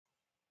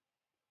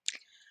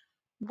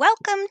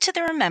Welcome to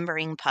the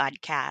Remembering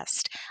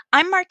Podcast.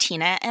 I'm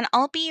Martina, and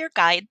I'll be your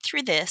guide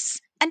through this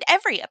and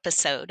every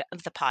episode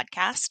of the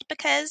podcast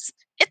because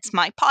it's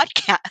my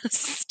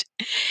podcast.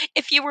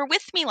 If you were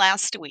with me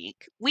last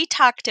week, we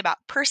talked about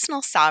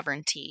personal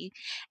sovereignty,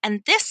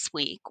 and this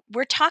week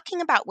we're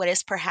talking about what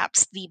is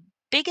perhaps the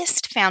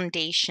biggest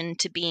foundation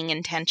to being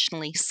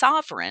intentionally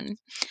sovereign,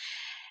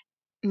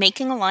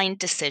 making aligned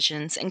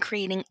decisions, and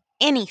creating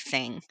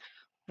anything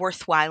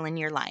worthwhile in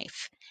your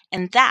life.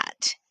 And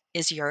that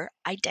is your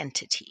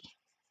identity.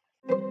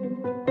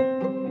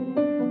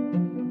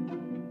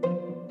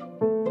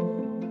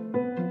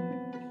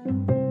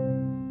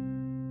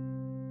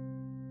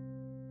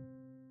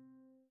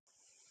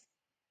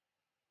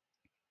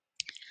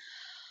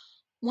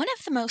 One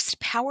of the most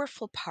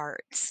powerful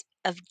parts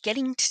of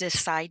getting to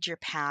decide your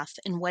path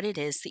and what it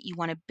is that you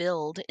want to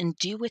build and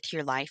do with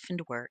your life and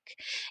work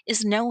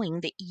is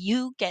knowing that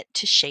you get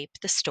to shape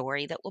the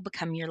story that will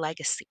become your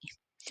legacy.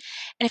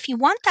 And if you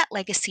want that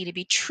legacy to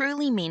be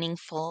truly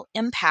meaningful,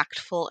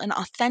 impactful, and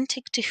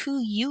authentic to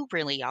who you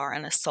really are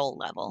on a soul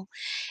level,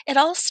 it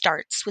all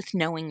starts with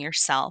knowing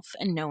yourself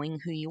and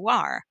knowing who you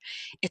are.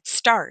 It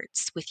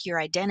starts with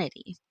your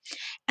identity.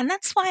 And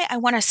that's why I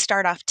want to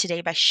start off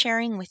today by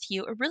sharing with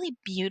you a really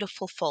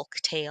beautiful folk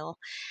tale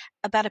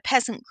about a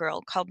peasant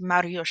girl called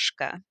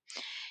Maryushka,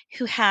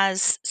 who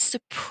has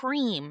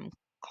supreme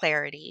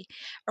clarity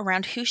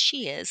around who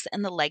she is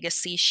and the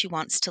legacy she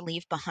wants to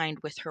leave behind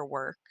with her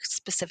work,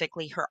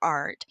 specifically her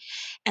art,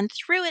 and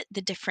through it,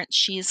 the difference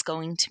she is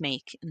going to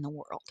make in the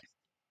world.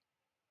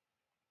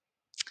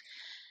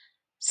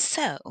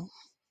 So,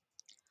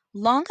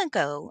 long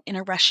ago, in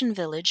a Russian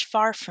village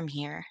far from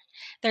here,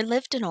 there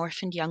lived an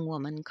orphaned young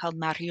woman called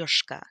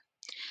Maryushka.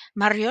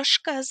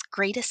 Maryoshka's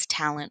greatest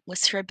talent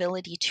was her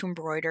ability to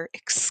embroider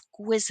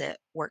exquisite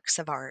works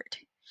of art.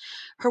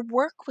 Her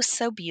work was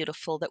so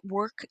beautiful that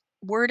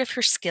word of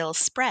her skill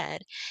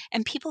spread,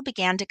 and people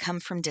began to come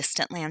from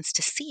distant lands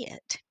to see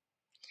it.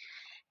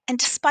 And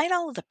despite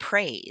all of the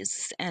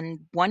praise and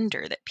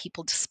wonder that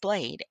people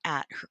displayed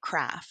at her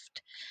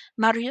craft,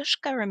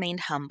 Maryushka remained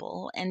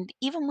humble, and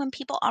even when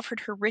people offered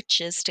her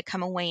riches to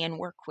come away and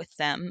work with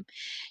them,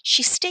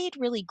 she stayed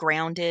really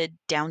grounded,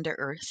 down to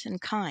earth,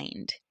 and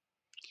kind.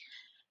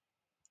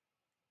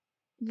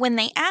 When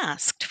they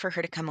asked for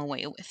her to come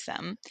away with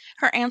them,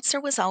 her answer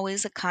was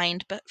always a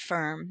kind but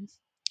firm,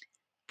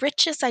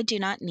 "Riches I do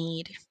not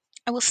need.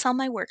 I will sell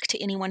my work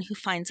to anyone who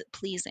finds it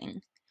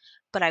pleasing,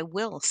 but I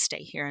will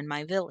stay here in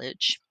my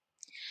village."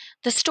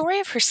 The story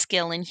of her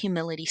skill and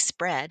humility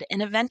spread,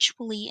 and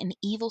eventually an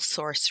evil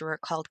sorcerer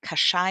called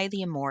Kashai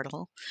the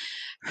Immortal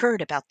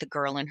heard about the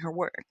girl and her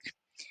work.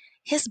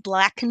 His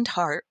blackened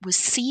heart was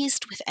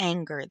seized with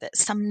anger that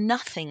some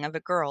nothing of a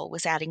girl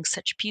was adding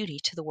such beauty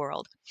to the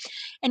world.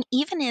 And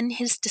even in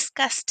his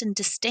disgust and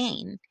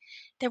disdain,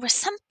 there was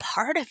some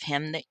part of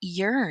him that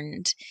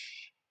yearned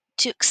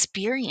to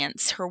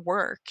experience her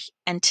work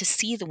and to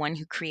see the one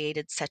who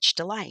created such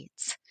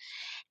delights.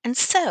 And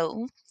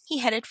so he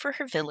headed for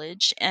her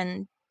village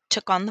and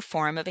took on the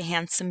form of a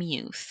handsome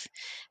youth,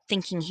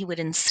 thinking he would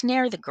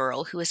ensnare the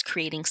girl who was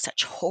creating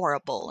such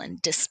horrible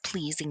and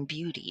displeasing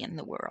beauty in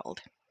the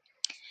world.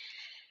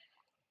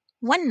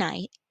 One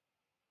night,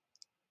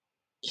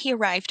 he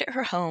arrived at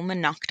her home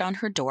and knocked on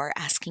her door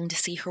asking to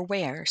see her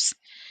wares.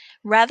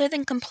 Rather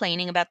than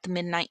complaining about the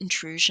midnight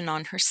intrusion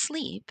on her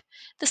sleep,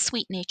 the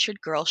sweet-natured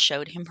girl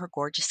showed him her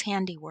gorgeous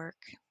handiwork.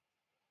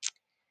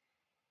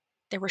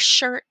 There were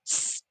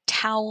shirts,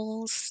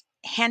 towels,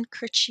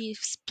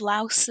 handkerchiefs,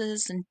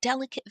 blouses, and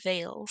delicate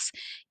veils,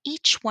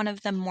 each one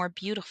of them more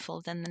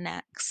beautiful than the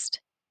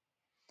next.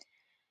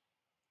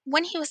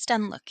 When he was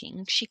done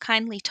looking, she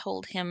kindly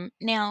told him,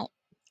 "Now,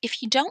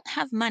 if you don't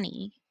have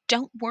money,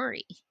 don't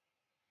worry.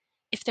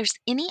 If there's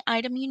any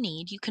item you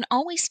need, you can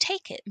always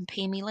take it and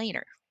pay me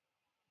later."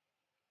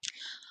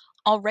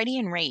 Already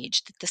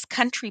enraged that this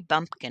country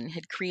bumpkin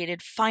had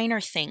created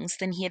finer things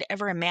than he had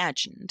ever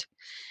imagined,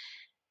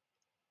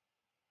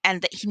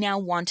 and that he now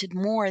wanted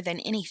more than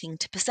anything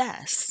to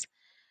possess,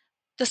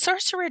 the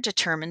sorcerer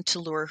determined to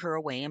lure her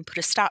away and put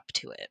a stop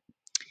to it.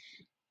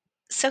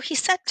 So he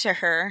said to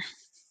her,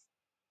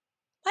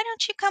 "Why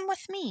don't you come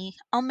with me?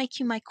 I'll make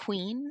you my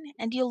queen,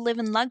 and you'll live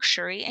in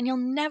luxury, and you'll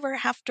never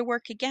have to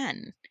work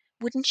again.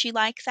 Wouldn't you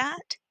like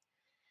that?"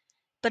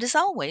 But as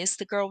always,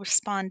 the girl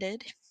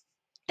responded,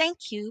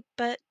 "Thank you,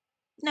 but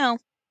no.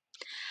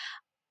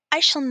 I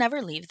shall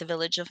never leave the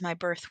village of my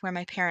birth where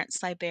my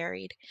parents lie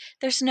buried.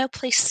 There's no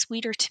place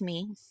sweeter to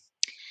me,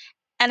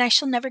 and I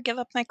shall never give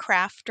up my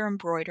craft or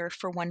embroider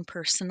for one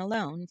person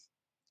alone."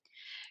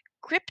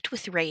 Gripped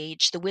with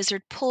rage, the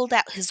wizard pulled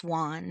out his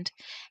wand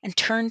and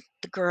turned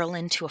the girl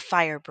into a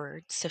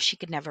firebird so she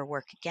could never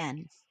work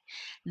again.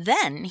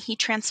 Then he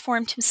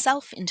transformed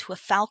himself into a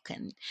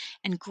falcon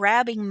and,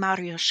 grabbing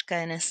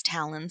Maryushka in his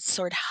talons,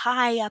 soared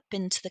high up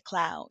into the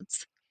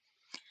clouds.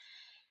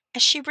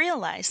 As she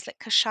realized that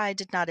Kashai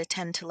did not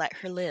intend to let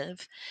her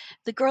live,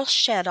 the girl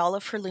shed all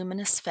of her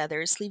luminous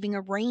feathers, leaving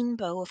a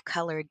rainbow of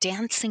color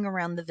dancing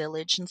around the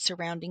village and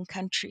surrounding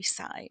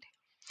countryside.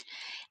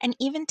 and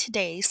even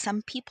today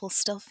some people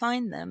still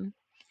find them.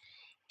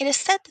 It is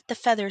said that the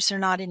feathers are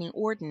not any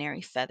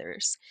ordinary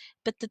feathers,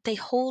 but that they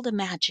hold a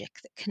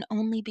magic that can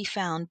only be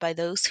found by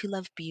those who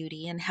love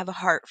beauty and have a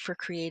heart for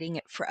creating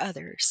it for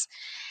others.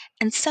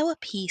 And so a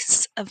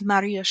piece of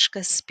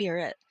Mariuszka's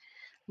spirit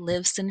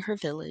lives in her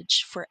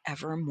village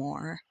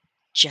forevermore,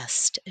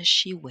 just as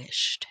she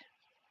wished.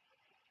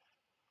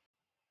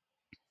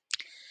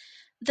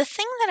 The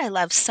thing that I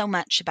love so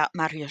much about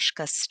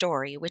Mariuszka's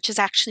story, which is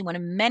actually one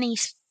of many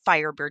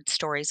firebird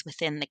stories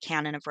within the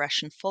canon of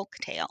Russian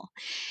folktale,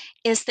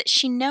 is that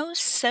she knows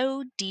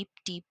so deep,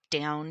 deep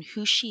down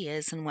who she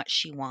is and what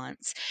she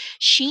wants.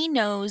 She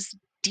knows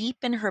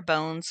deep in her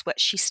bones what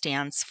she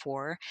stands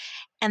for,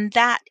 and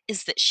that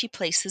is that she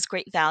places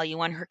great value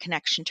on her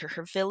connection to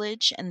her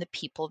village and the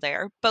people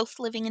there, both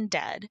living and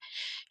dead.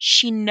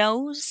 She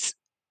knows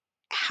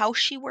how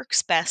she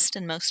works best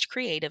and most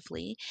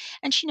creatively,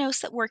 and she knows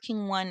that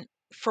working one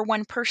for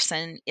one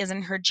person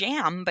isn't her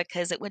jam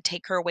because it would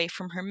take her away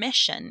from her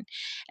mission,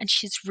 and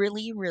she's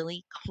really,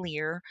 really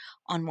clear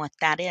on what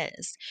that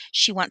is.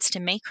 She wants to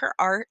make her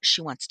art,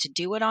 she wants to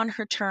do it on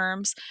her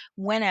terms,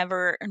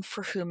 whenever and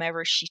for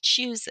whomever she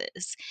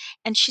chooses,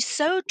 and she's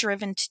so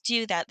driven to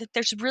do that that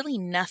there's really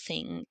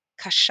nothing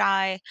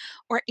Kashai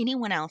or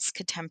anyone else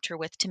could tempt her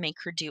with to make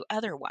her do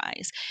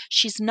otherwise.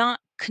 She's not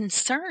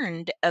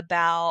concerned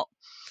about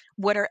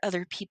what are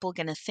other people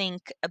going to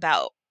think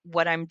about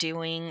what I'm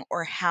doing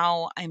or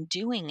how I'm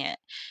doing it.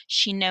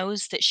 She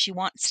knows that she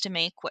wants to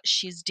make what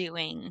she's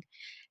doing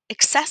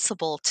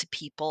accessible to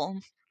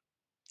people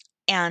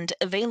and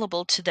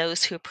available to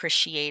those who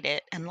appreciate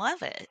it and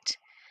love it.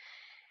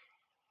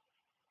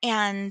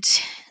 And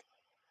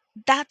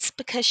that's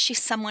because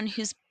she's someone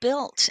who's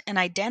built an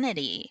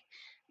identity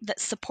that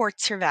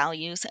supports her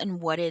values and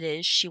what it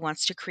is she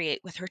wants to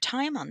create with her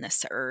time on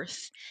this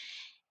earth.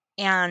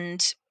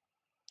 And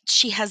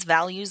she has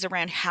values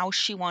around how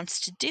she wants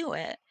to do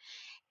it.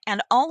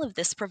 And all of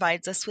this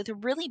provides us with a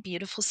really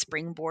beautiful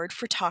springboard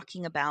for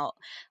talking about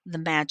the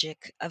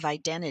magic of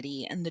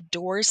identity and the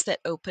doors that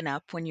open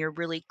up when you're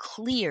really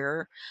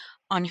clear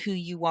on who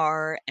you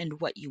are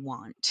and what you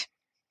want.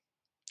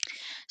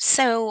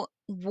 So,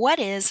 what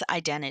is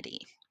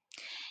identity?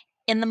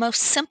 In the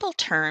most simple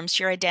terms,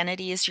 your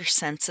identity is your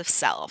sense of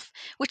self,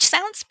 which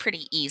sounds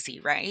pretty easy,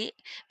 right?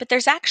 But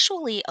there's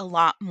actually a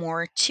lot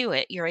more to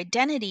it. Your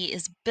identity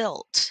is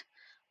built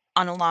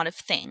on a lot of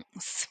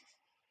things.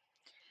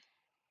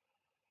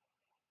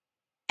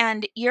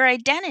 And your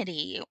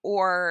identity,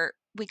 or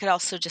we could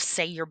also just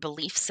say your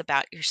beliefs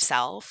about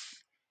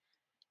yourself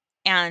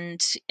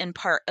and in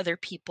part other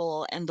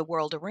people and the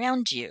world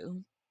around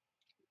you,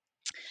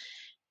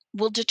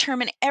 will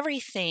determine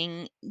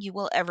everything you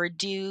will ever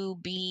do,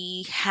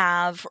 be,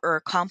 have, or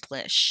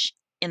accomplish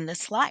in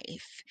this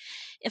life.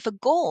 If a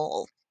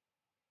goal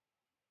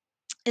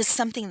is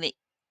something that,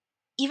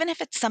 even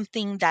if it's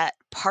something that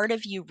part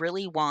of you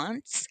really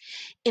wants,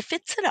 if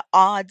it's at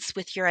odds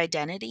with your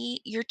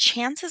identity, your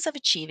chances of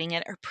achieving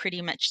it are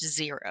pretty much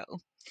zero.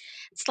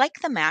 It's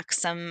like the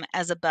maxim,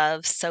 as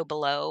above, so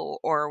below,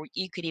 or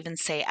you could even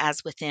say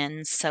as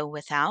within, so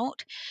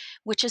without,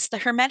 which is the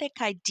Hermetic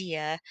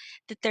idea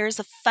that there is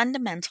a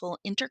fundamental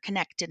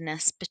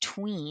interconnectedness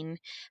between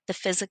the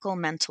physical,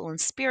 mental, and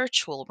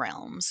spiritual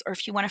realms. Or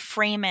if you want to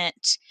frame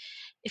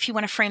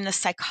the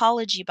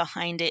psychology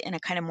behind it in a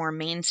kind of more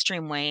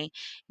mainstream way,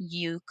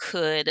 you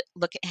could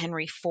look at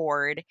Henry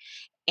Ford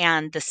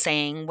and the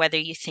saying, whether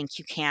you think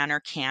you can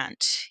or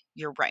can't,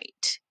 you're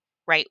right.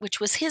 Right? Which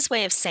was his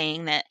way of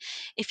saying that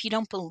if you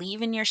don't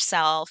believe in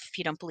yourself, if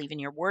you don't believe in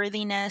your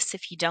worthiness,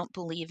 if you don't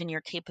believe in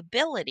your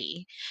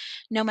capability,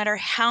 no matter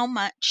how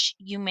much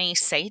you may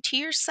say to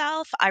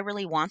yourself, I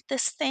really want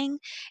this thing,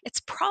 it's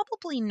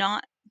probably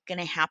not going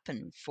to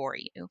happen for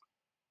you.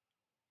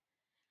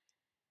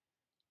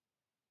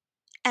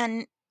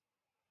 And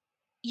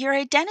your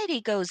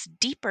identity goes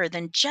deeper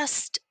than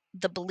just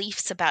the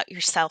beliefs about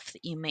yourself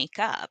that you make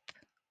up,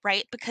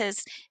 right?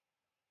 Because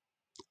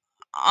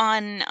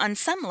on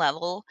some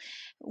level,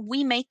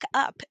 we make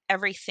up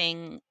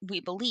everything we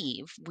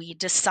believe. We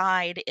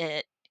decide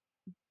it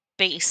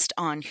based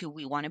on who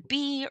we want to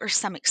be or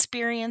some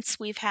experience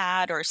we've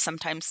had or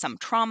sometimes some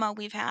trauma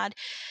we've had.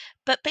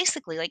 But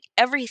basically, like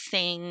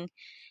everything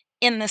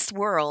in this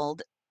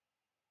world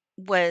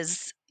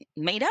was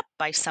made up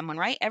by someone,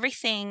 right?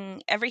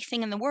 Everything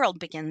in the world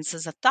begins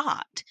as a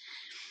thought.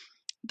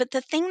 But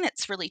the thing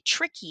that's really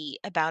tricky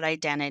about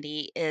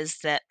identity is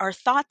that our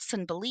thoughts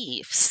and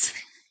beliefs,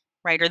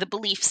 right, or the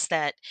beliefs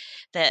that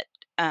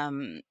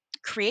um,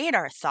 create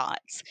our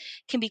thoughts,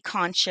 can be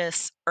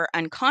conscious or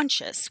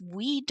unconscious.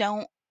 We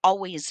don't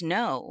always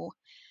know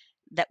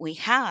that we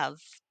have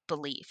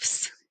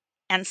beliefs,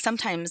 and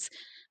sometimes,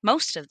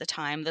 most of the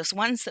time, those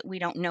ones that we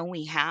don't know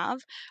we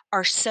have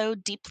are so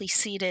deeply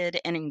seated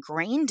and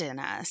ingrained in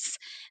us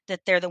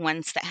that they're the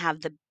ones that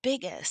have the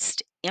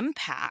biggest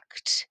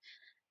impact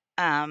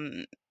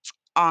um,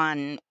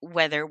 on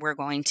whether we're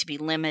going to be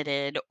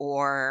limited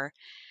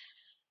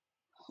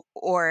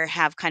or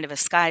have kind of a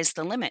sky's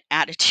the limit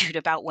attitude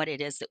about what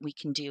it is that we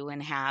can do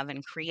and have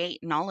and create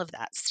and all of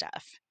that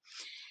stuff.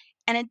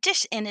 And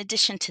in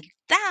addition to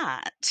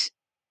that,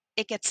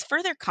 it gets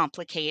further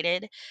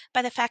complicated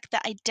by the fact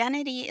that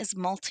identity is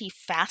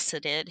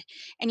multifaceted,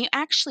 and you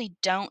actually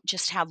don't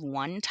just have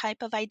one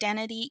type of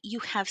identity, you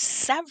have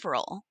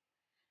several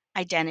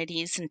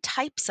identities and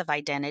types of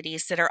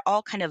identities that are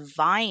all kind of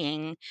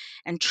vying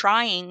and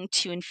trying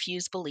to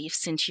infuse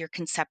beliefs into your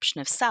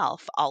conception of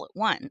self all at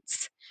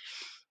once,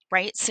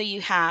 right? So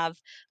you have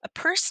a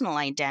personal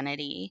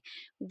identity,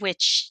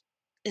 which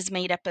is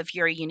made up of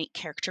your unique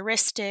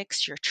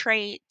characteristics, your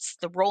traits,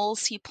 the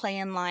roles you play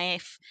in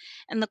life,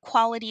 and the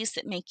qualities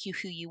that make you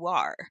who you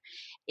are.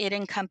 It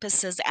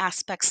encompasses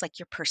aspects like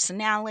your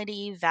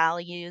personality,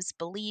 values,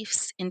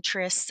 beliefs,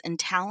 interests, and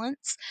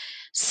talents.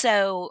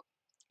 So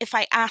if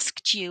I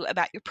asked you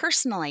about your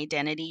personal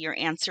identity, your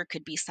answer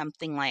could be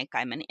something like,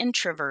 I'm an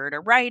introvert, a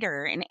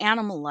writer, an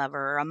animal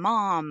lover, a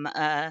mom,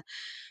 a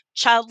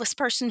childless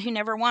person who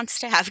never wants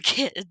to have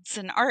kids,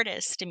 an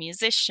artist, a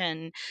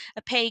musician,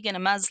 a pagan, a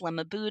Muslim,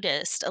 a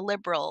Buddhist, a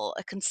liberal,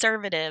 a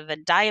conservative, a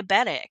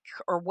diabetic,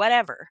 or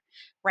whatever,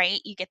 right?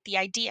 You get the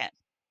idea.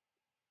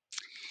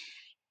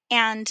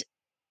 And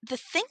the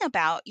thing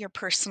about your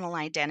personal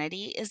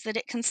identity is that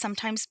it can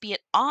sometimes be at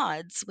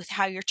odds with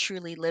how you're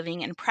truly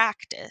living in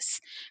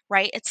practice,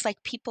 right? It's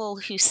like people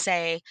who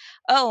say,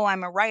 oh,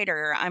 I'm a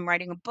writer, I'm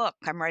writing a book,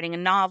 I'm writing a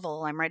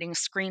novel, I'm writing a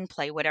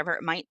screenplay, whatever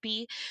it might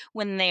be,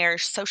 when they're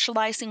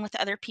socializing with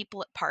other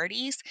people at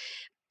parties.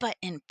 But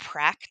in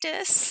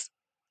practice,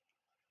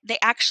 they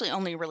actually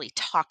only really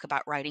talk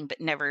about writing,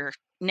 but never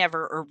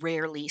or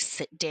rarely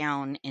sit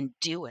down and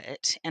do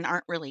it, and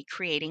aren't really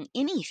creating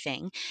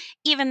anything,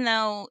 even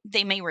though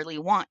they may really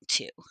want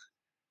to,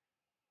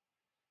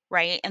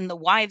 right? And the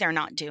why they're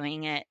not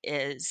doing it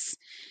is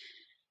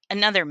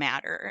another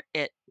matter.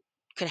 It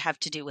could have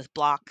to do with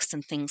blocks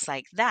and things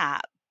like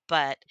that,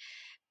 but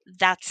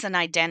that's an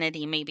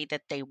identity maybe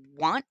that they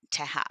want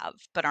to have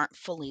but aren't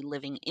fully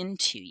living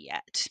into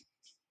yet.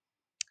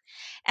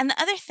 And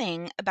the other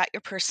thing about your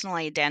personal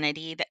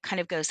identity that kind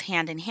of goes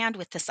hand in hand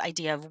with this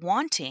idea of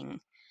wanting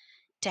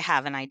to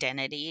have an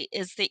identity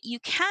is that you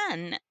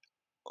can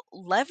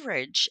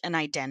leverage an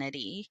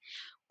identity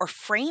or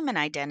frame an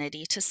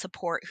identity to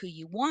support who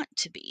you want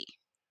to be,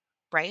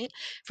 right?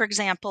 For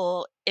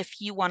example, if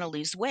you want to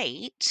lose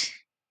weight,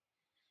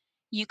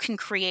 you can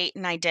create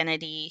an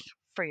identity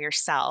for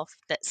yourself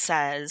that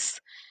says,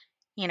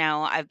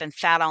 I've been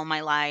fat all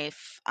my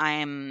life.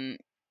 I'm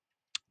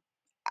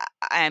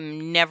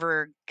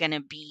never going to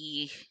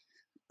be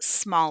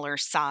smaller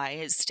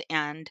sized,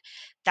 and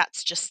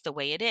that's just the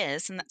way it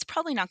is, and that's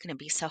probably not going to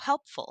be so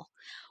helpful.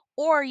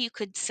 Or you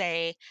could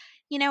say,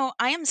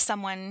 I am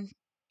someone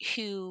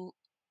whose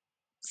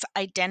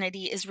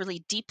identity is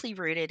really deeply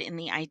rooted in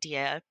the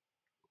idea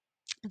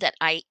that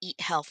I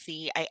eat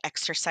healthy, I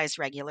exercise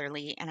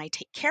regularly, and I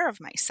take care of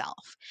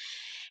myself.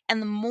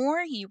 And the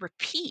more you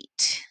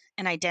repeat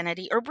an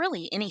identity, or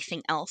really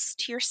anything else,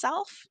 to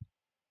yourself,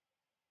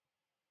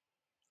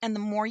 and the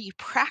more you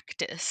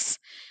practice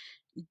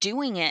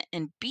doing it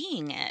and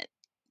being it,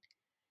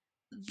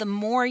 the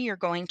more you're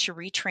going to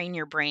retrain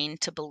your brain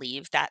to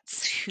believe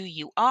that's who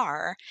you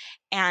are.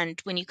 And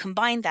when you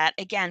combine that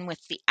again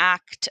with the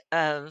act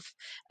of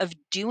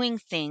doing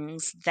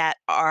things that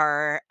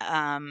are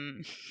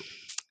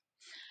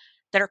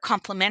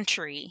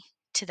complementary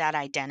to that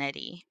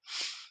identity,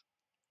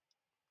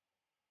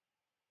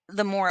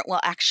 the more it will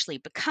actually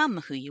become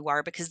who you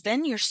are, because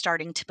then you're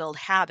starting to build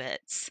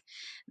habits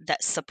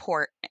that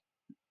support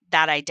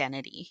that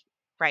identity,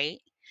 right?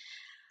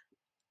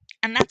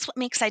 And that's what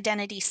makes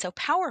identity so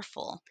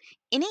powerful.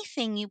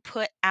 Anything you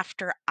put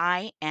after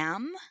I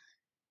am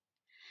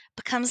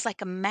becomes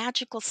like a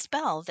magical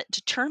spell that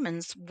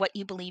determines what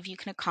you believe you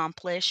can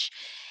accomplish,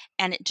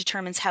 and it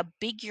determines how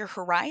big your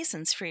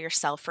horizons for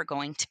yourself are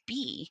going to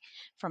be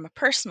from a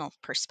personal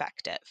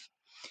perspective.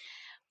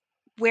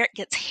 Where it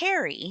gets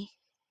hairy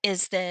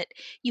is that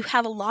you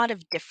have a lot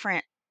of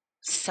different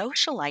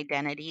social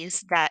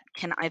identities that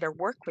can either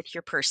work with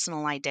your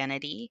personal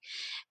identity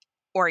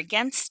or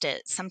against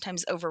it,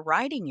 sometimes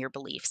overriding your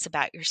beliefs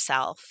about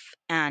yourself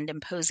and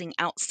imposing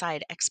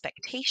outside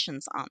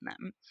expectations on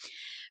them.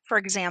 For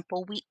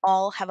example, we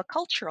all have a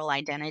cultural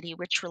identity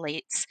which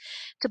relates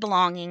to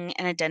belonging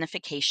and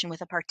identification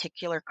with a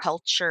particular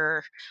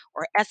culture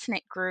or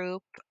ethnic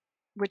group,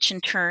 which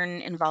in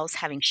turn involves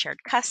having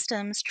shared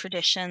customs,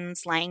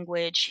 traditions,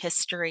 language,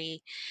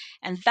 history,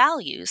 and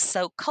values.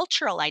 So,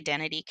 cultural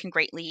identity can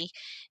greatly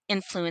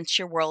influence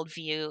your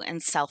worldview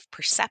and self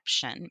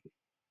perception.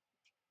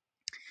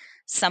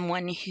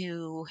 Someone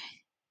who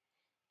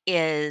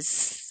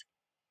is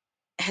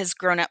has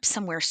grown up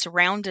somewhere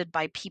surrounded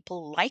by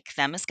people like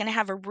them is going to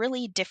have a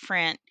really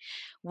different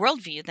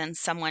worldview than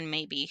someone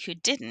maybe who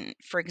didn't.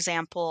 For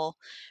example,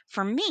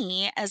 for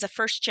me, as a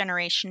first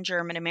generation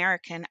German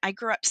American, I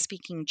grew up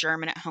speaking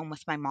German at home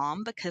with my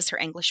mom because her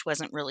English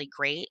wasn't really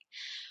great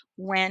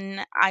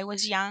when I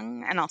was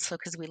young, and also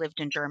because we lived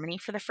in Germany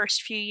for the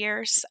first few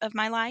years of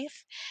my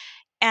life.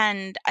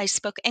 And I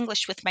spoke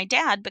English with my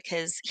dad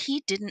because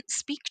he didn't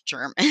speak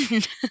German.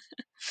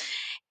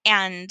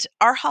 And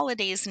our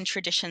holidays and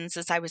traditions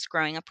as I was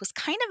growing up was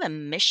kind of a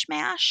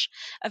mishmash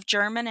of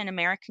German and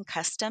American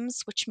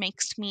customs, which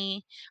makes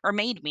me, or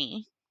made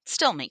me,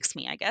 still makes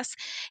me, I guess.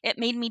 It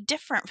made me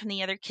different from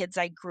the other kids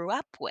I grew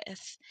up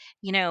with.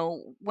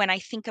 When I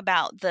think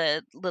about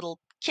the little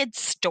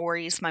kids'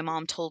 stories my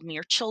mom told me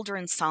or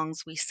children's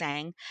songs we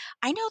sang,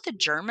 I know the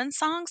German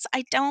songs.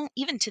 I don't,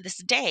 even to this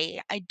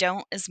day, I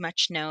don't as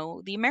much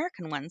know the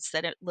American ones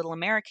that little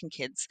American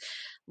kids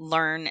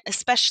learn,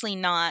 especially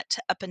not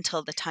up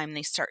until the time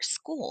they start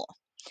school.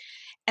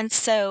 And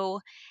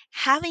so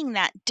having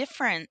that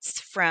difference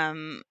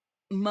from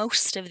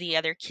most of the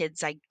other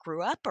kids I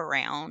grew up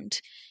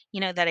around,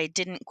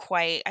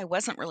 that I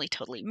wasn't really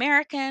totally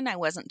American, I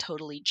wasn't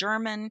totally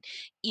German,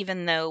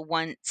 even though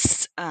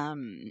once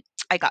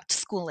I got to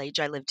school age,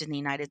 I lived in the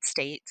United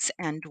States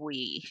and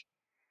we,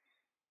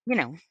 you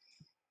know,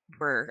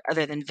 were,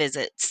 other than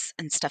visits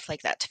and stuff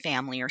like that to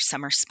family or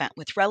summer spent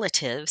with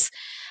relatives,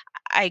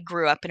 I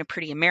grew up in a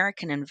pretty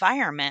American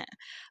environment,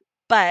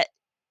 but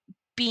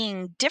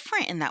being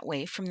different in that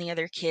way from the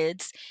other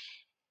kids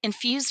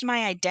infused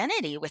my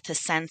identity with a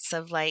sense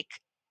of like,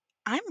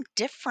 I'm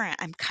different.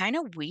 I'm kind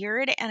of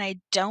weird and I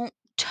don't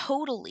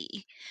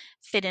totally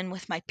fit in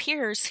with my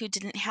peers who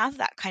didn't have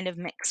that kind of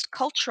mixed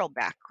cultural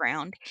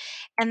background.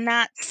 And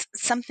that's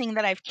something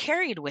that I've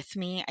carried with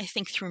me, I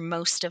think, through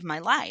most of my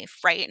life,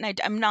 right?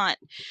 And I'm not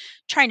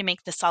trying to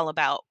make this all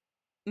about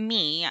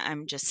me.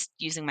 I'm just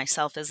using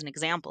myself as an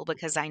example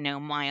because I know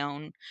my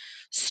own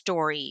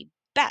story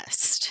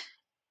best,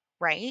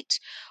 right?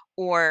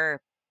 Or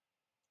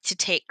to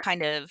take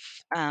kind of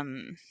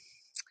um,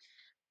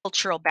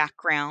 cultural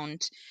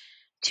background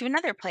to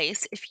another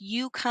place, if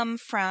you come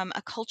from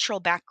a cultural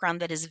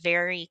background that is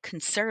very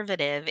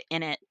conservative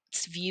in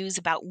its views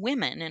about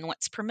women and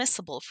what's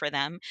permissible for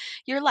them,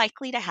 you're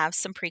likely to have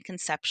some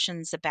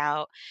preconceptions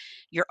about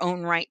your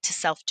own right to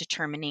self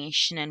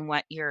determination and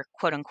what you're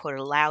quote unquote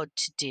allowed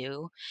to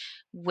do,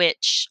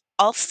 which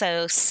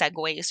also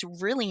segues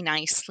really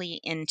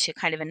nicely into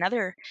kind of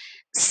another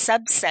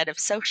subset of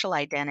social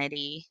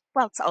identity.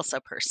 Well, it's also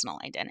personal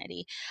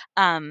identity,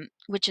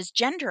 which is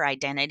gender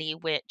identity,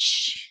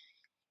 which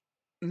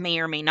may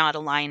or may not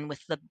align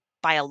with the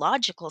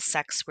biological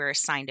sex we're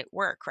assigned at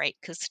work, right?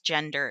 Because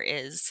gender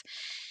is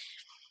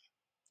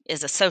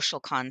a social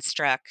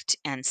construct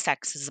and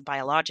sex is a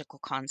biological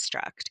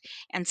construct.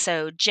 And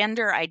so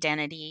gender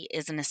identity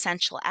is an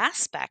essential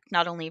aspect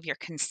not only of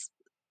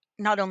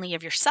not only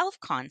of your self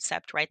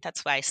concept, right?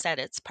 That's why I said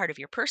it's part of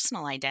your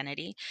personal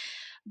identity,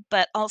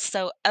 but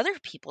also other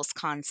people's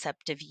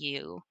concept of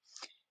you,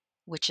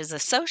 which is a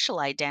social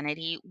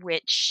identity,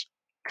 which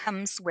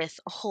comes with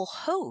a whole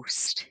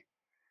host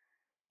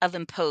of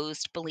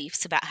imposed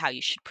beliefs about how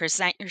you should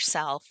present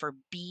yourself or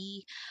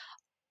be.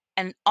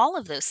 And all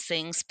of those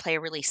things play a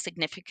really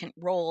significant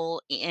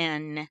role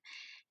in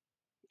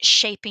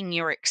shaping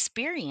your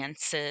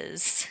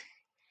experiences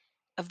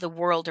of the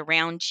world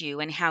around you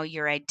and how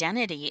your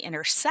identity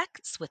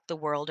intersects with the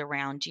world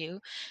around you,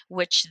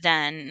 which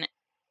then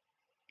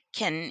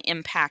can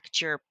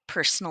impact your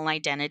personal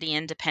identity,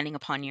 and depending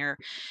upon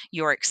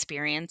your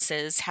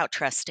experiences, how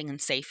trusting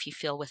and safe you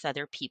feel with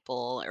other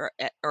people,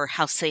 or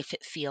how safe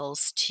it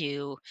feels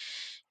to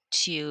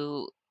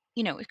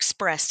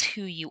express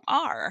who you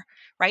are,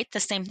 right? The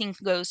same thing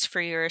goes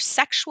for your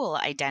sexual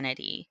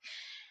identity.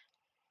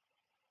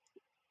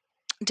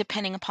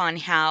 Depending upon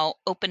how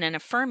open and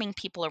affirming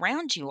people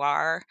around you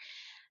are,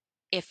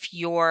 if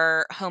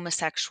you're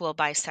homosexual,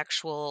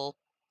 bisexual,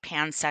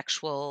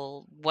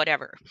 pansexual,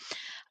 whatever,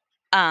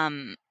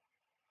 um,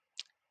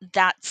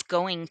 that's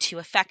going to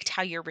affect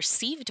how you're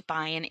received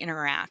by and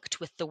interact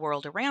with the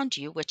world around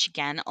you, which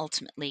again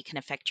ultimately can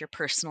affect your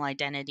personal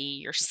identity,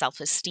 your self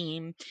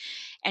esteem,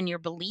 and your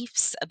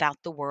beliefs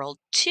about the world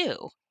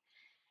too.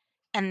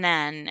 And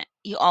then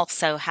you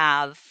also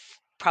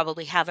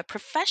probably have a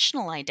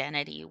professional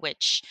identity,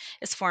 which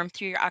is formed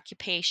through your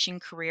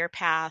occupation, career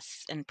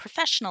path, and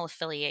professional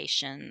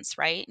affiliations,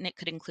 right? And it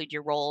could include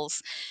your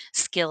roles,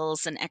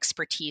 skills, and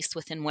expertise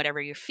within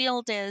whatever your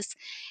field is.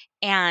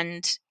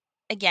 And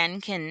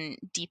again, can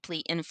deeply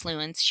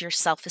influence your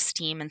self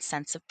esteem and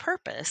sense of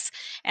purpose.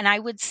 And I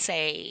would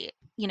say,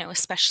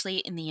 especially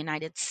in the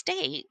United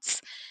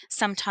States,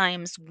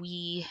 sometimes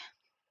we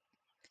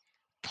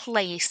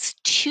place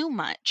too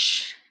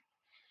much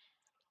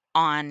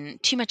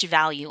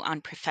value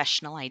on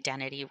professional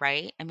identity,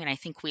 right? I mean, I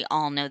think we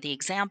all know the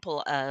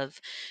example of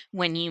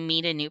when you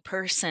meet a new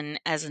person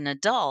as an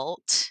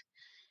adult,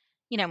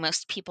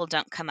 most people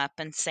don't come up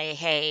and say,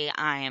 "Hey,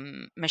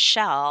 I'm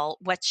Michelle.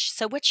 What's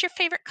your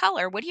favorite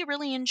color? What do you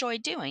really enjoy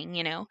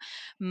doing?"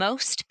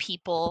 Most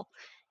people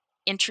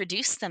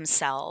introduce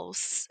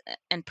themselves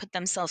and put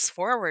themselves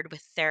forward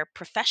with their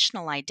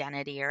professional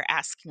identity or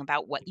asking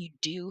about what you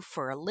do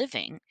for a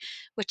living,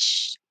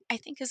 which I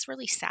think is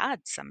really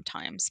sad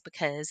sometimes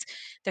because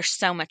there's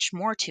so much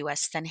more to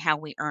us than how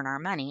we earn our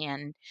money.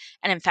 And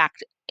in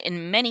fact,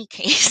 in many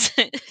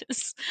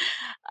cases,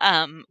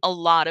 a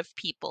lot of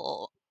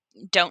people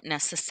don't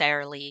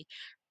necessarily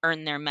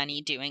earn their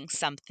money doing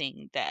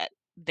something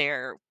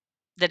they're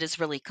that is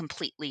really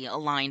completely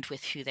aligned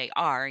with who they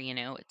are.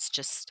 It's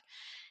just,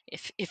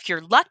 if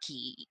you're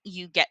lucky,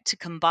 you get to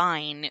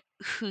combine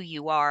who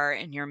you are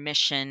and your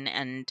mission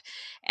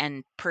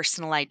and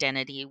personal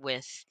identity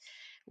with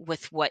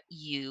what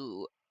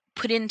you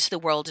put into the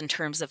world in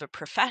terms of a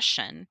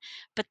profession,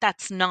 but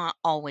that's not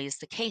always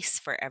the case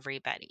for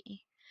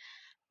everybody.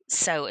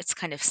 So it's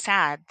kind of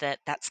sad that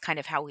that's kind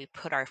of how we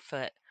put our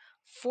foot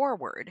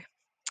forward.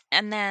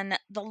 And then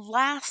the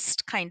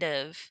last kind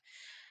of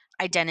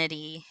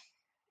identity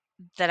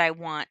that I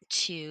want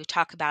to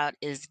talk about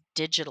is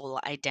digital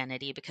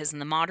identity, because in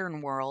the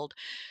modern world,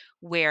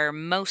 where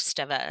most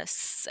of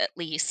us, at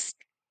least,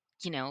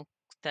 you know,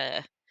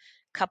 the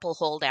couple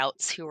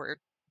holdouts who are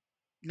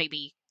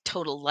maybe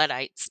total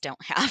Luddites,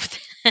 don't have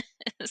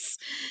this,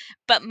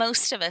 but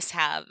most of us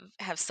have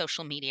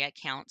social media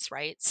accounts,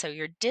 right? So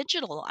your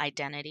digital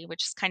identity,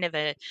 which is kind of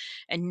a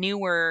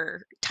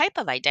newer type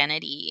of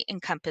identity,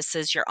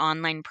 encompasses your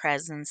online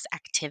presence,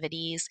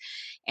 activities,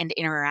 and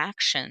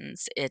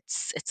interactions.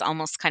 It's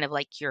almost kind of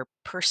like your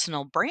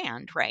personal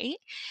brand, right?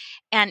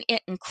 And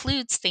it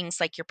includes things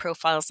like your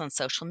profiles on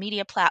social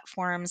media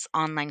platforms,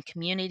 online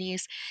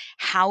communities,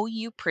 how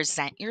you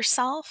present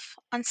yourself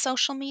on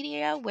social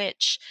media,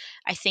 which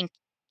I think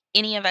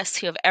any of us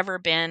who have ever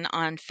been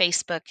on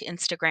Facebook,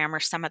 Instagram,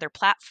 or some other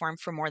platform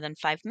for more than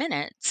 5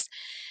 minutes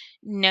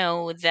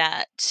know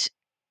that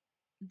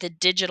the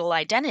digital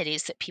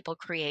identities that people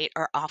create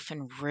are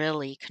often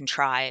really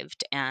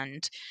contrived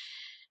and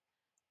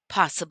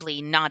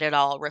possibly not at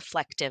all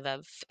reflective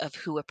of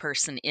who a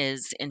person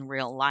is in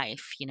real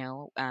life.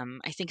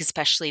 I think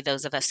especially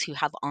those of us who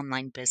have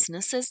online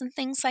businesses and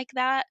things like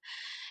that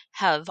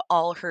have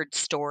all heard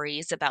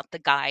stories about the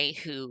guy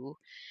who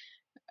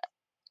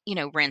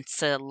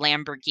rents a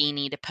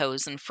Lamborghini to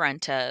pose in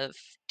front of,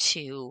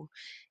 to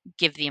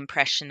give the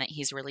impression that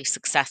he's really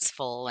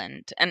successful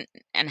and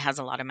has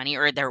a lot of money.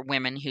 Or there are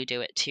women who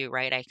do it too,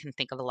 right? I can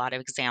think of a lot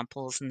of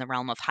examples in the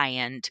realm of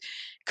high-end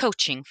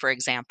coaching, for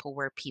example,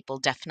 where people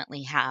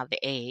definitely have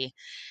a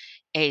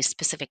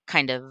specific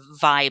kind of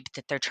vibe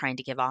that they're trying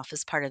to give off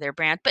as part of their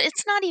brand. But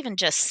it's not even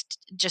just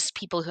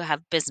people who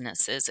have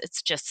businesses.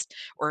 It's just,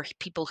 or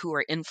people who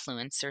are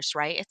influencers,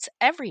 right? It's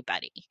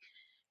everybody,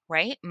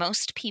 right?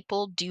 Most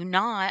people do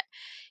not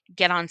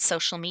get on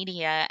social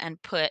media and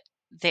put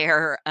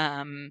their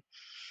the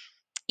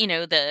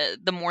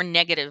more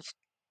negative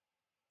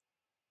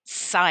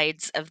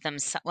sides of them.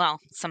 Well,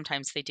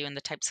 sometimes they do in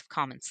the types of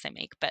comments they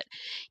make, but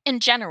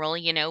in general,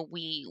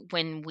 we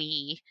when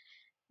we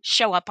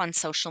show up on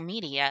social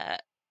media,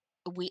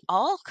 we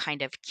all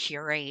kind of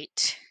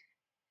curate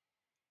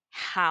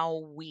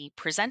how we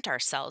present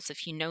ourselves.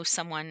 If you know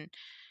someone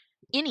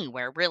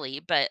anywhere really,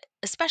 but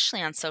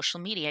especially on social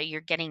media, you're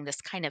getting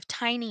this kind of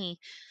tiny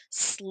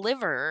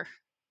sliver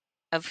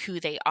of who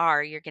they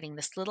are. You're getting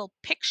this little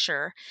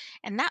picture,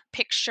 and that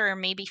picture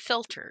may be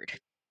filtered,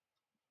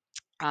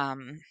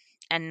 um,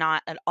 and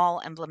not at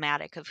all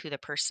emblematic of who the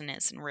person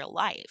is in real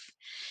life.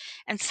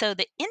 And so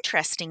the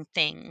interesting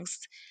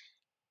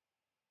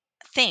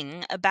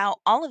thing about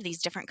all of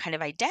these different kind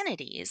of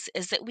identities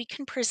is that we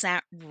can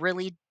present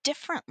really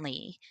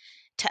differently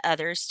to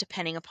others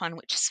depending upon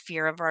which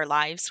sphere of our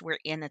lives we're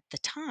in at the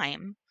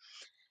time,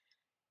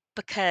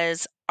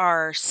 because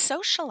our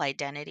social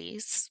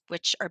identities,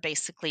 which are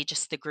basically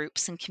just the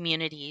groups and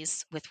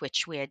communities with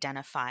which we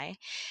identify,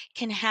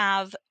 can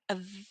have a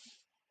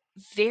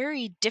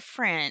very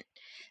different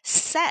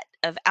set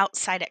of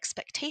outside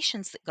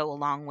expectations that go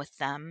along with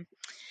them,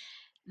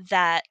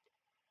 that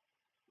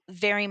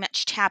very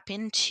much tap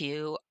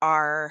into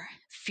our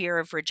fear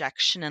of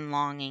rejection and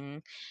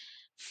longing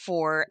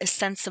for a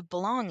sense of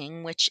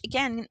belonging, which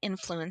again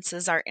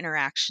influences our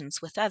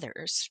interactions with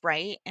others,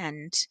 right?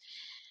 And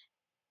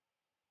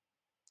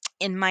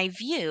in my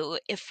view,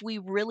 if we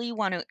really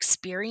want to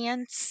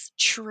experience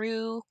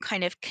true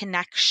kind of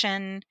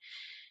connection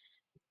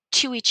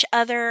to each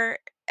other,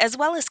 as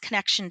well as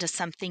connection to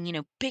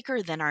something,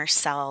 bigger than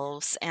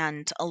ourselves,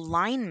 and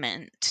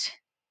alignment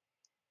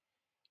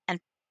and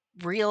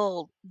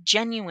real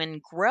genuine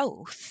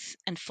growth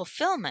and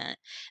fulfillment,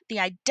 the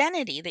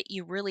identity that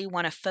you really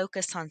want to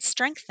focus on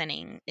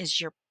strengthening is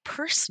your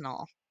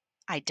personal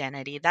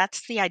identity.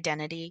 That's the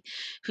identity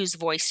whose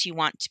voice you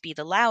want to be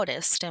the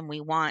loudest, and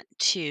we want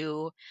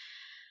to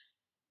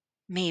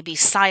maybe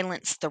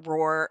silence the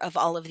roar of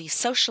all of these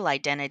social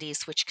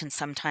identities, which can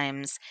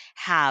sometimes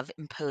have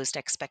imposed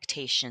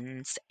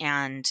expectations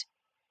and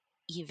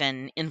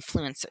even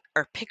influence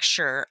our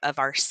picture of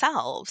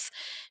ourselves,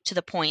 to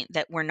the point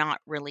that we're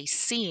not really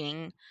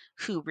seeing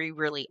who we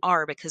really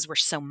are because we're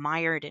so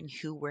mired in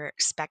who we're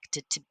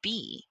expected to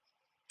be.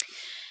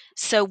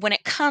 So when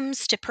it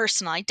comes to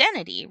personal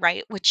identity,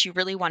 right, what you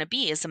really want to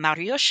be is a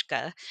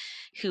Maryushka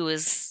who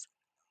is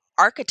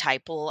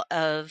archetypal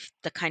of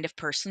the kind of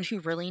person who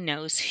really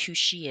knows who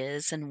she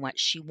is and what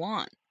she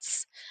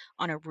wants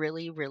on a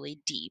really, really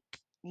deep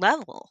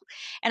level.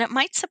 And it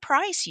might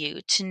surprise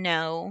you to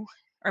know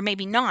or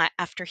maybe not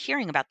after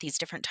hearing about these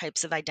different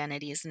types of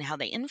identities and how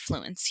they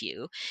influence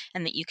you,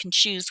 and that you can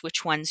choose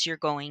which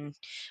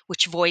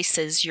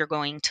voices you're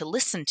going to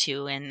listen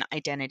to in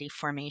identity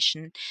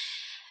formation,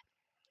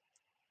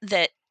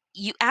 that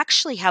you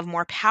actually have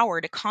more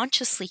power to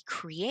consciously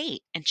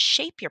create and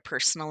shape your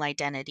personal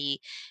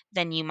identity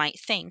than you might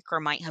think or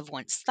might have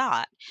once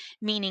thought.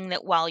 Meaning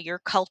that while your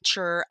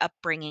culture,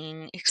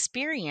 upbringing,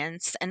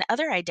 experience, and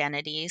other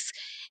identities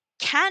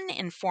can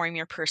inform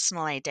your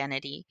personal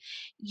identity,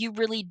 you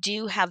really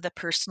do have the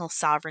personal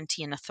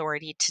sovereignty and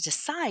authority to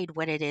decide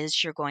what it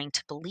is you're going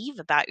to believe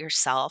about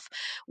yourself,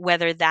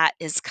 whether that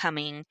is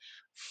coming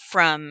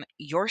from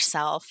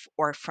yourself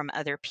or from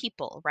other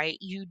people, right?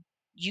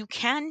 You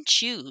can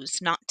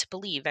choose not to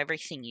believe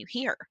everything you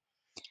hear.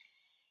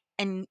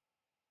 And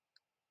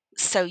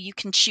so you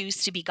can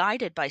choose to be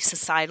guided by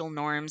societal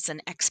norms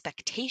and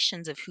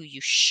expectations of who you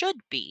should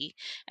be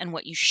and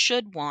what you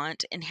should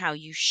want and how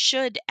you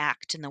should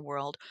act in the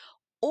world,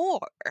 or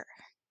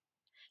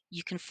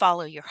you can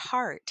follow your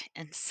heart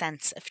and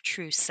sense of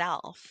true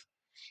self.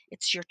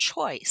 It's your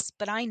choice,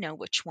 but I know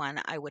which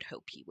one I would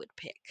hope you would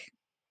pick.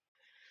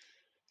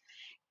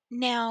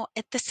 Now,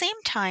 at the same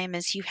time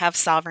as you have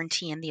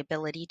sovereignty and the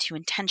ability to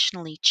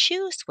intentionally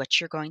choose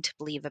what you're going to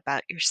believe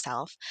about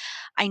yourself,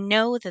 I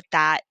know that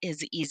that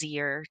is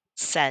easier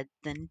said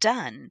than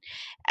done.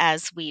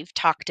 As we've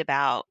talked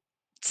about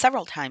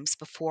several times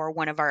before,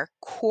 one of our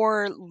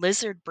core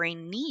lizard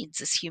brain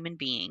needs as human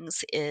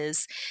beings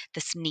is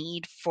this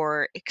need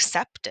for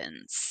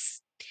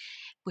acceptance,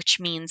 which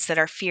means that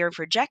our fear of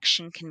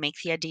rejection can make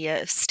the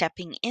idea of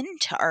stepping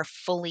into our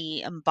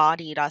fully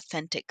embodied,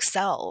 authentic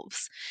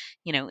selves,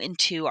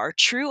 into our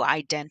true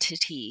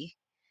identity,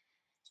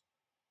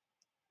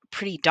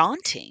 pretty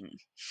daunting.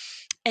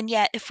 And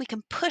yet, if we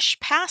can push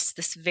past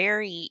this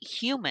very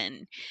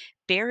human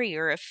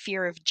barrier of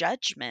fear of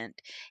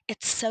judgment,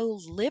 it's so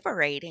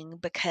liberating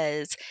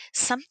because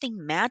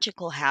something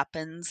magical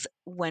happens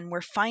when we're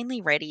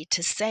finally ready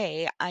to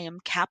say, I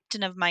am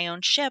captain of my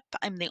own ship.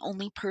 I'm the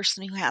only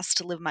person who has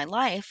to live my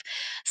life.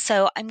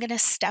 So I'm going to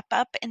step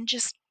up and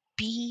just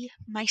be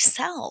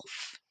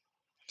myself.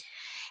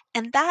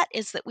 And that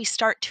is that we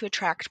start to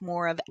attract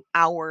more of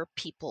our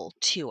people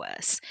to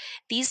us.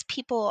 These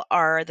people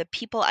are the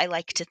people I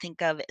like to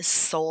think of as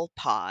soul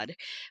pod,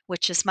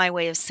 which is my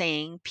way of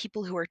saying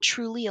people who are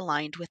truly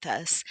aligned with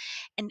us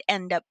and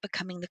end up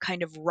becoming the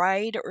kind of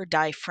ride or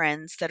die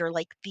friends that are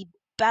like the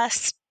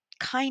best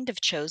kind of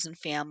chosen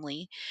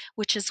family,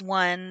 which is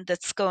one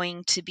that's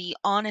going to be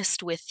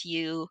honest with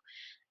you,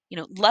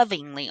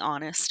 lovingly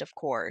honest, of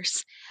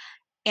course,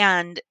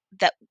 and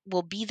that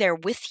will be there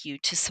with you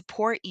to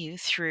support you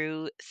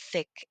through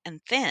thick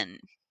and thin.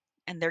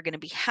 And they're going to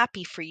be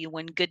happy for you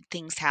when good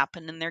things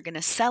happen, and they're going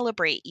to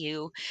celebrate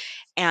you,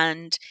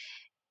 and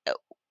uh,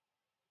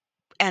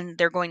 and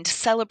they're going to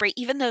celebrate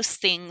even those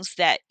things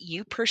that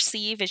you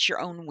perceive as your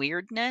own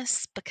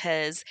weirdness,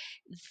 because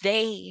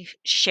they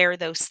share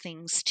those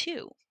things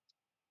too.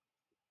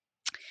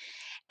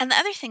 And the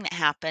other thing that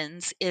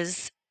happens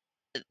is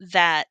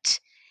that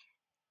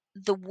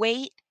the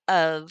weight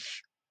of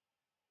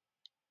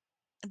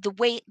the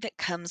weight that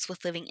comes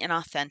with living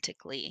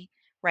inauthentically,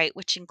 right?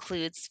 Which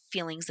includes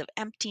feelings of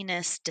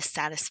emptiness,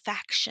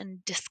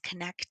 dissatisfaction,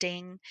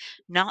 disconnecting,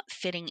 not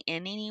fitting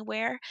in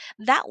anywhere.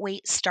 That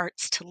weight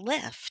starts to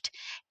lift.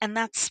 And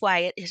that's why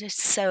it is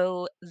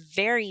so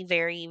very,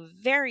 very,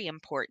 very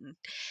important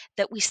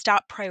that we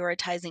stop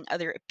prioritizing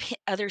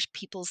others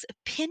people's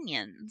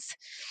opinions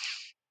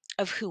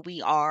of who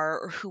we are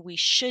or who we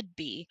should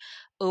be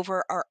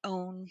over our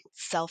own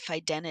self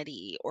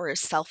identity, or a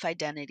self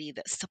identity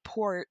that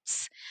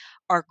supports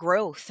our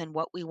growth and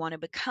what we want to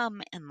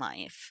become in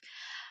life.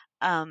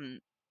 Um,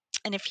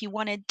 and if you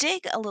want to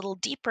dig a little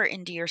deeper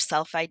into your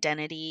self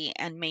identity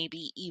and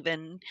maybe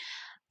even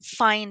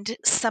find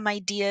some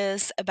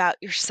ideas about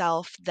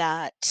yourself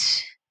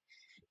that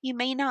you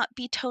may not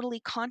be totally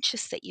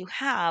conscious that you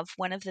have,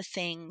 one of the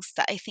things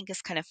that I think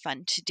is kind of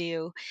fun to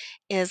do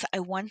is I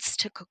once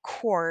took a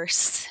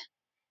course,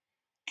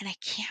 and I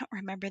can't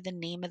remember the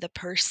name of the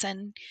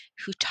person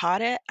who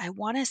taught it. I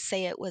want to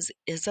say it was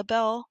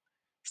Isabel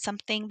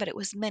something, but it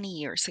was many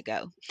years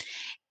ago.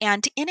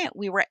 And in it,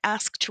 we were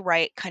asked to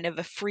write kind of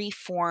a free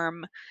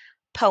form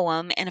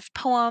poem. And if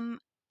poem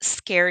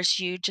scares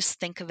you, just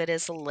think of it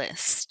as a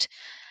list.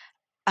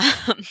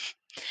 Um,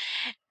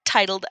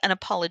 titled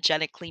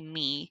Unapologetically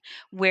Me,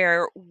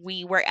 where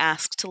we were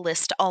asked to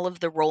list all of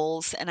the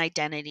roles and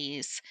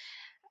identities,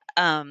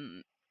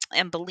 um,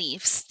 and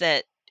beliefs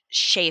that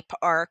shape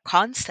our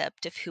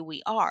concept of who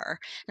we are.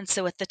 And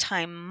so at the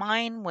time,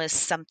 mine was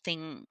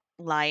something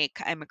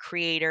like I'm a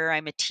creator,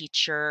 I'm a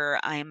teacher,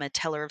 I'm a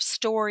teller of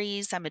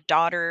stories, I'm a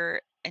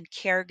daughter and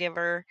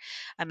caregiver,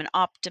 I'm an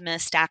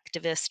optimist,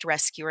 activist,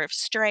 rescuer of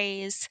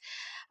strays.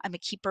 I'm a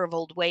keeper of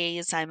old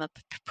ways. I'm a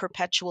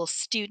perpetual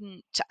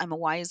student. I'm a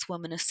wise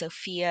woman, a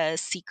Sophia, a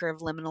seeker of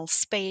liminal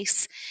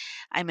space.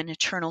 I'm an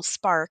eternal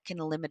spark in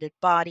a limited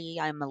body.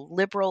 I'm a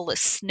liberal, a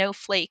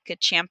snowflake, a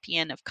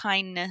champion of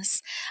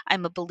kindness.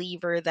 I'm a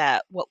believer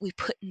that what we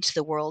put into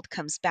the world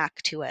comes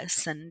back to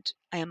us, and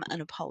I am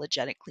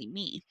unapologetically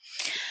me.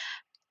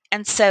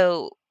 And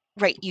so,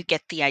 right, you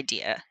get the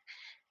idea.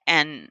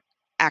 And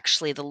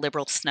actually, the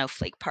liberal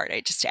snowflake part,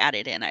 I just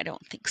added in. I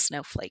don't think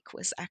snowflake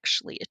was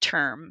actually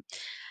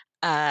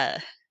uh,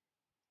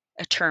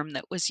 a term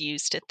that was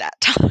used at that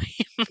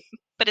time.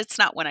 But it's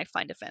not one I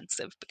find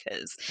offensive,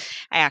 because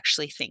I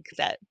actually think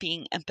that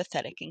being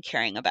empathetic and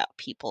caring about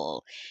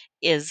people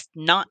is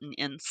not an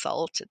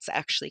insult. It's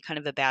actually kind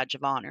of a badge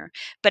of honor.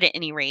 But at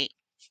any rate,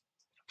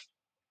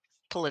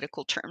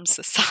 political terms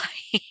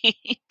aside,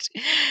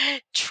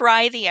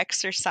 try the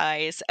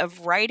exercise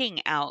of writing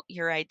out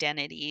your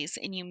identities,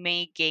 and you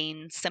may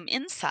gain some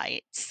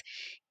insights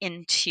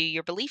into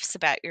your beliefs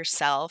about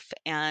yourself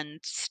and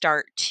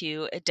start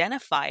to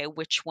identify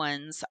which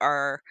ones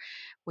are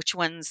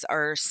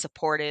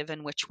supportive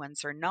and which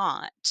ones are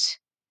not.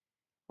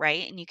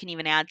 Right? And you can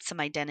even add some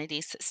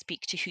identities that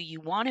speak to who you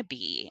want to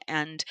be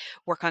and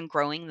work on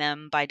growing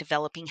them by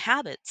developing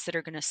habits that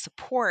are going to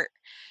support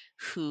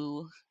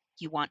who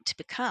you want to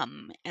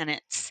become. And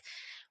it's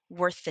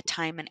worth the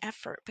time and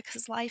effort,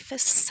 because life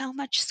is so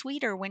much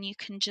sweeter when you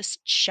can just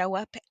show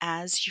up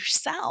as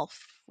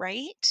yourself,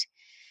 right?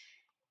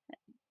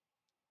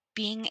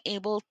 Being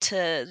able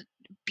to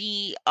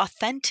be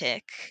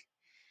authentic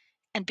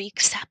and be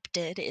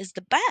accepted is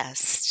the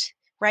best,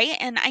 right?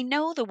 And I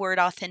know the word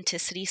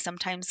authenticity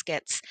sometimes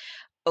gets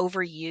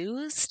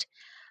overused,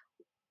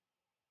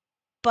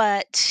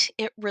 but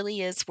it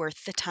really is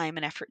worth the time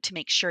and effort to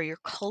make sure you're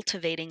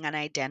cultivating an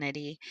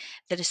identity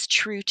that is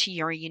true to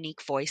your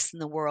unique voice in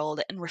the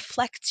world and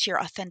reflects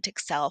your authentic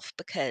self,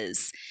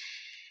 because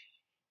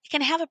it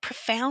can have a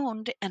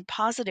profound and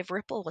positive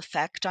ripple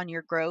effect on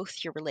your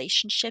growth, your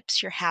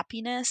relationships, your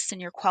happiness, and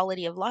your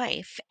quality of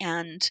life.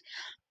 And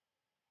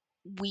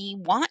we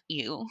want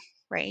you,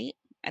 right?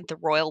 And the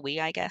royal we,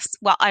 I guess.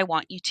 Well, I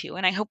want you to,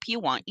 and I hope you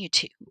want you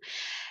to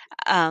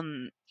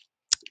um,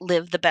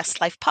 live the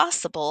best life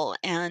possible.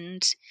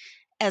 And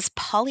as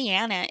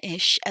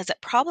Pollyanna-ish as it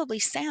probably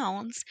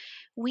sounds,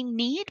 we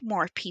need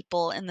more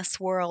people in this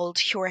world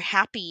who are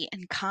happy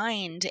and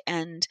kind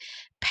and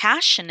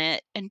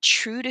passionate and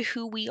true to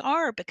who we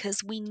are,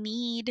 because we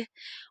need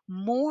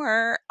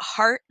more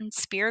heart and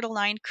spirit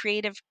aligned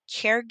creative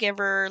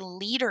caregiver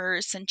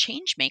leaders and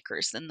change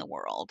makers in the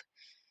world.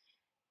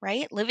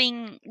 Right?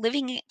 Living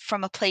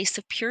from a place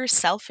of pure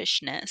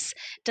selfishness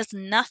does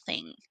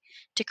nothing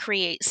to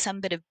create some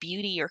bit of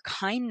beauty or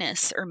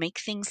kindness or make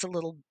things a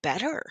little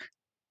better.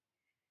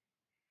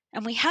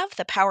 And we have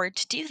the power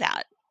to do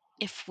that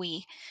if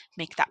we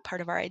make that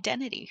part of our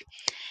identity.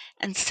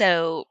 And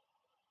so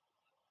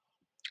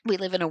we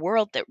live in a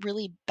world that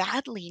really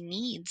badly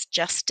needs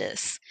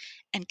justice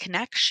and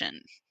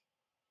connection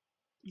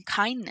and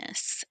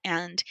kindness.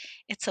 And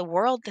it's a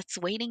world that's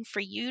waiting for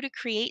you to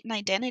create an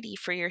identity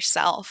for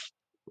yourself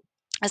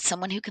as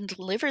someone who can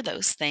deliver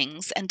those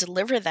things and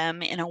deliver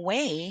them in a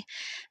way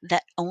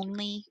that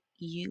only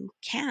you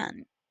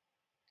can.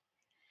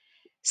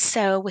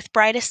 So, with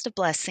brightest of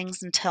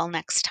blessings, until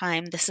next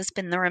time, this has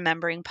been the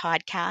Remembering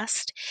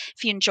Podcast.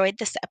 If you enjoyed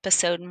this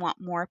episode and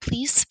want more,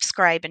 please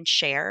subscribe and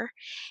share.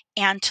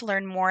 And to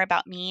learn more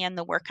about me and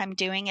the work I'm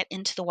doing at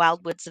Into the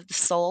Wild Woods of the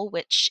Soul,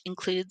 which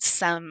includes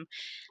some,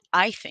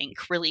 I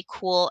think, really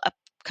cool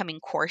upcoming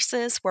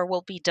courses where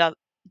we'll be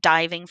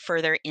diving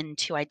further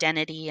into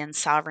identity and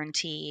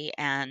sovereignty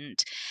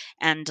and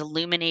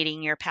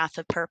illuminating your path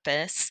of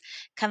purpose,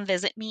 come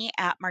visit me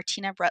at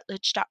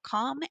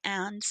martinarutledge.com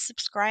and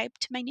subscribe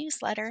to my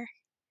newsletter.